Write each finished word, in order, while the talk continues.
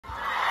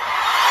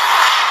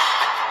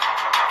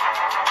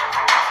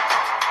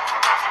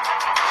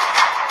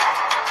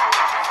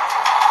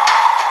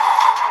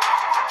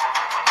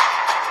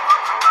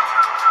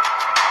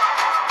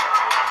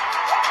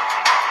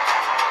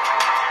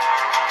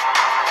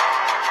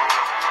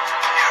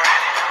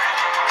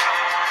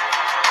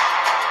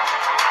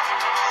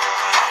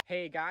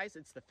guys,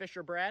 it's the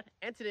Fisher Brad,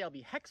 and today I'll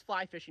be hex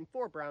fly fishing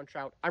for brown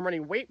trout. I'm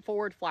running weight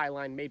forward fly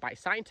line made by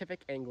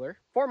Scientific Angler.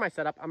 For my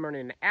setup, I'm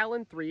running an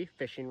Allen 3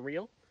 fishing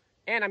reel,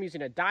 and I'm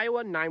using a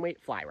Daiwa 9-weight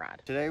fly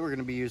rod. Today we're going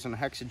to be using a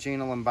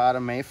hexagonal and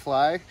bottom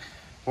mayfly.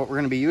 What we're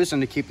going to be using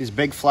to keep these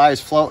big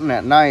flies floating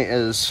at night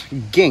is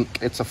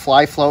gink. It's a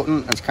fly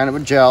floating, it's kind of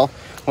a gel.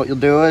 What you'll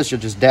do is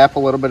you'll just dap a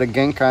little bit of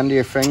gink onto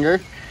your finger,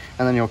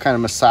 and then you'll kind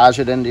of massage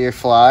it into your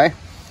fly.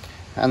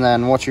 And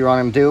then what you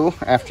want to do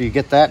after you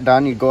get that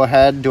done, you go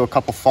ahead and do a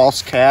couple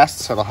false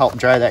casts. It'll help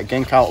dry that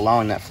gink out,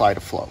 allowing that fly to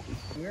float.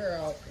 When you're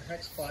out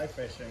hex fly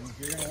fishing,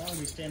 you're going to want to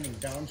be standing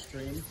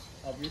downstream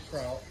of your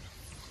trout.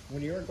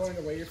 When you're going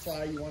to weigh your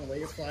fly, you want to weigh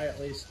your fly at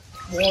least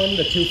 1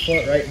 to 2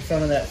 foot right in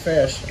front of that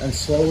fish and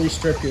slowly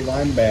strip your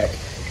line back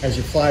as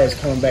your fly is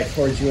coming back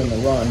towards you in the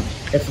run.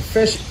 If the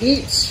fish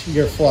eats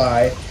your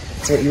fly,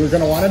 what you're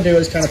going to want to do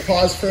is kind of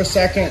pause for a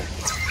second,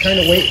 kind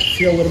of wait,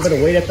 feel a little bit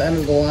of weight at the end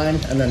of the line,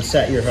 and then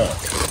set your hook.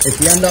 If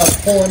you end up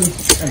pulling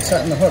and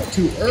setting the hook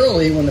too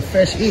early when the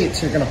fish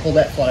eats, you're going to pull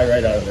that fly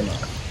right out of their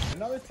mouth.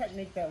 Another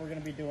technique that we're going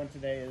to be doing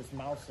today is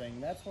mousing.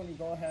 That's when you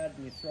go ahead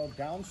and you throw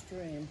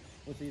downstream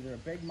with either a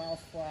big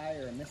mouse fly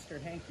or a Mr.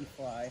 Hanky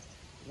fly.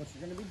 What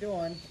you're going to be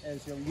doing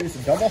is you'll use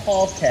a double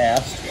haul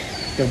cast.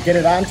 You'll get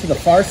it onto the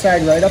far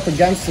side right up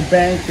against the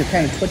bank. You'll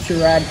kind of twitch your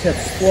rod tip,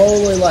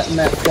 slowly letting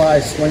that fly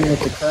swing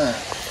with the current.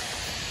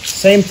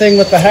 Same thing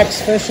with the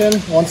hex fishing.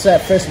 Once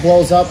that fish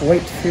blows up,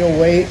 wait to feel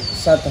weight,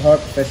 set the hook,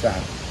 fish on.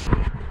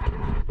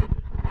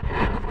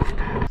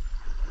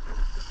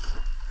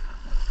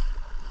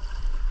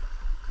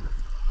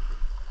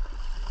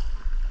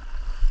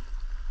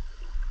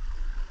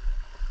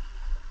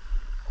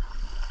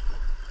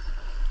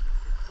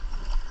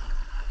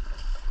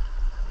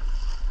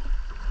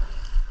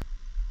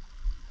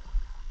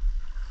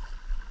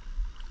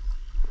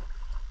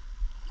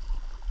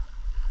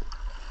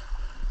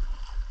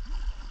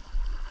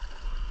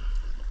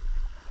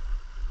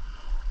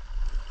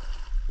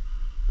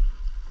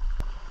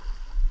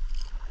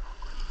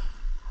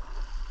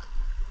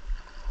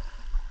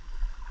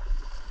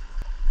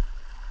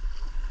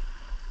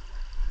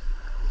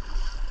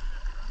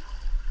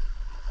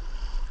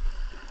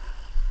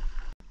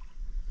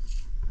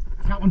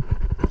 Got one.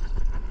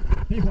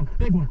 Big one,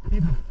 big one,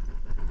 big one.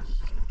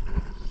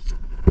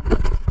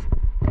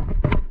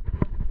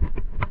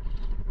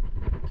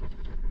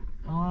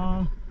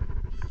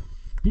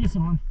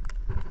 Decent one.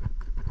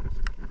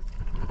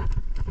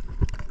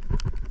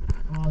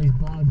 Oh, these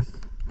bugs.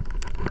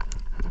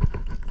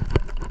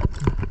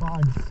 These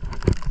bugs.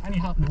 I need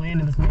help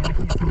landing this, man. I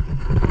can't see anything.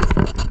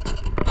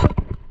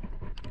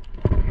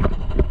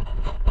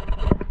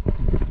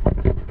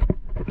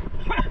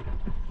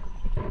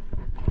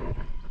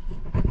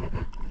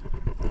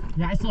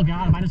 Yeah, I still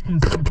got him. I just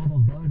couldn't see all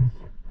those bugs.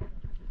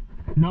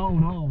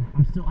 No,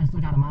 I still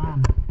got him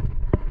on.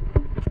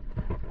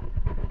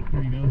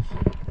 There he goes.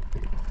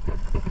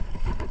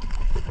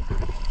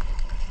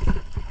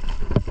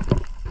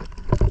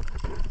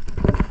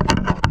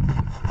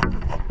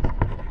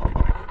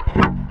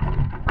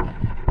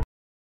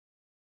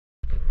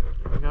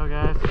 There we go,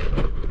 guys.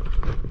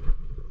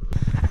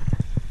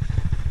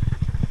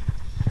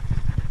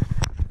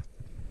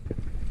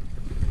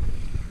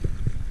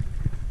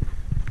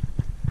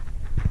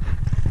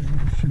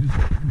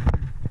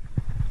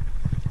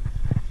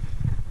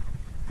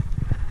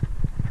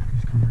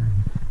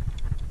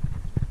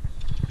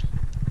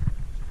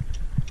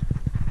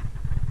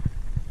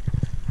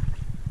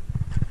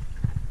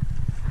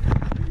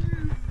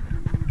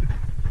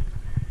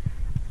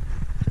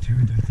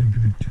 Dude, that's a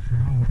good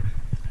trout.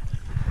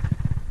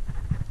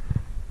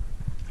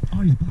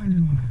 Oh, he's blind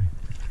in one eye.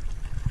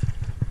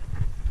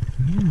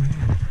 No way.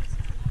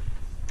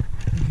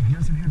 Okay, he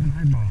doesn't have an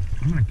eyeball.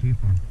 I'm gonna keep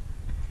him.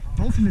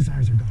 Both of his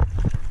eyes are gone.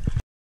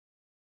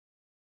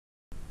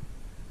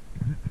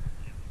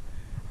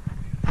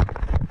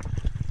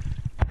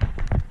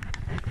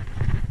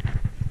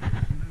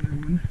 Another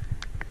one.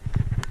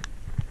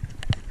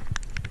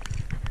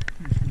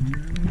 Here's the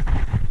yellow.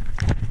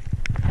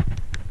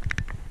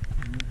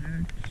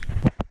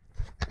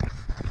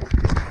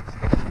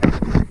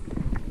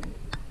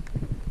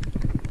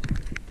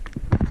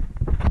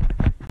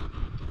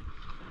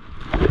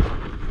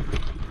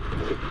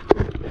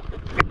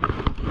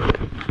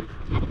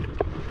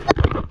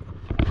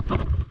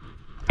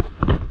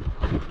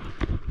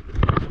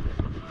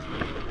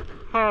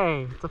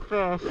 Hey, it's a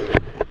fish.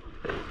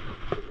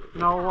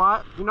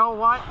 You know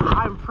what?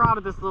 I'm proud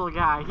of this little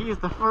guy. He is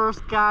the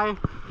first guy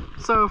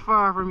so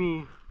far for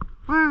me.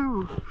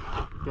 Woo!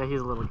 Yeah,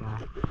 he's a little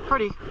guy.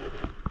 Pretty.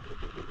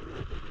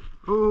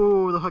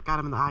 Ooh, the hook got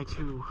him in the eye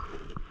too.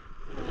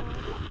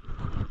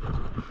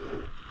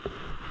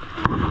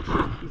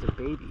 He's a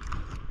baby.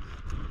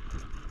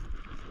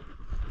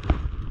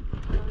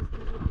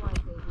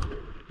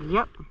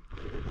 Yep.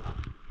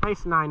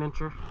 Nice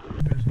 9-incher.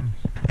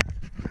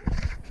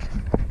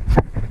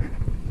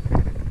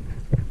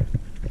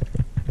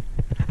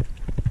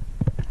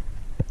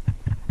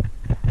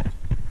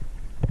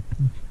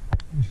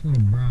 This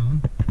little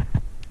brown.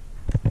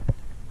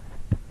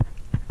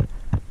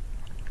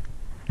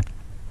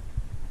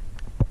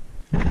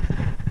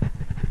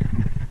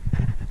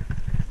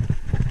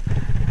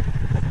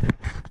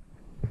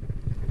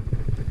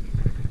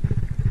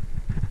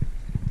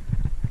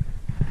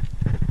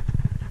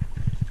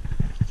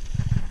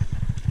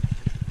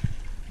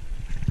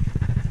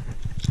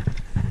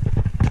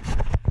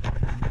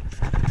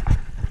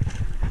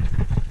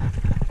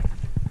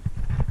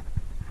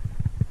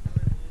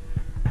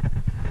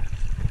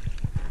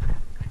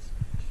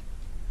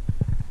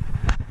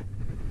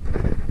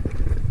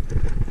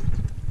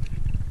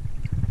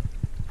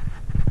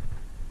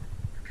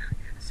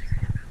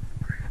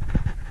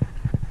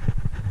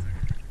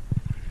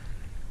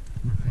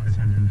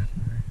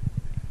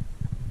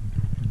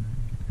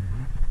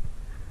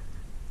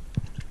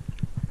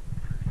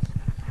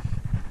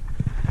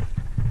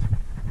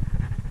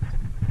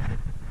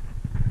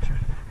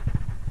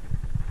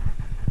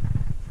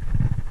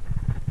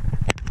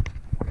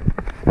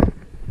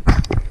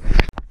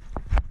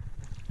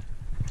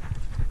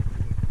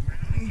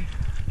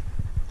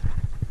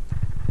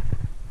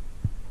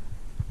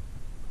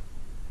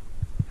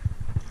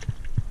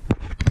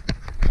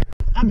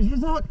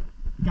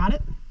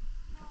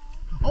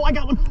 Oh, I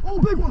got one. Oh,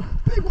 big one,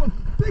 big one,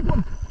 big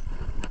one.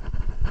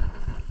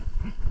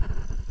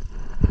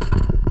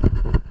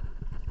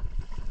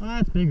 Oh,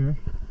 that's bigger.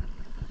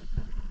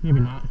 Maybe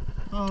not.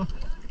 Oh,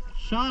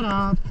 shut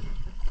up.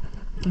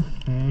 It's a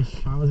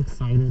fish. I was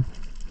excited.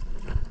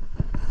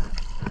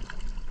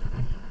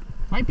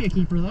 Might be a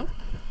keeper though.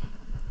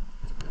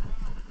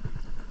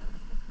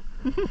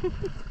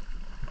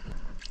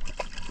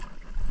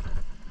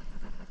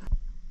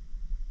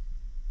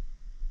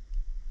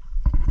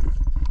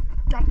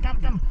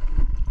 Got him.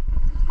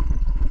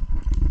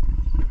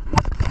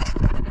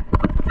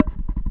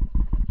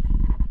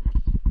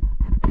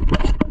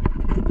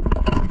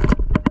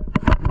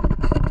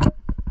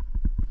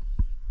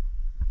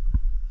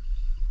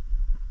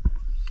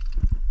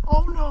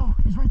 Oh no,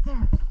 he's right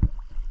there.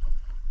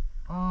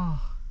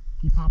 Oh,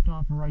 he popped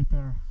off right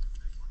there.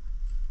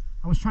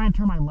 I was trying to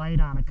turn my light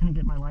on. I couldn't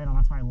get my light on.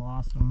 That's why I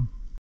lost him.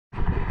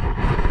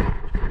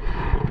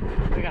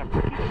 We got a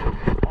pretty.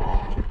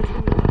 Oh,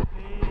 dude,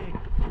 big.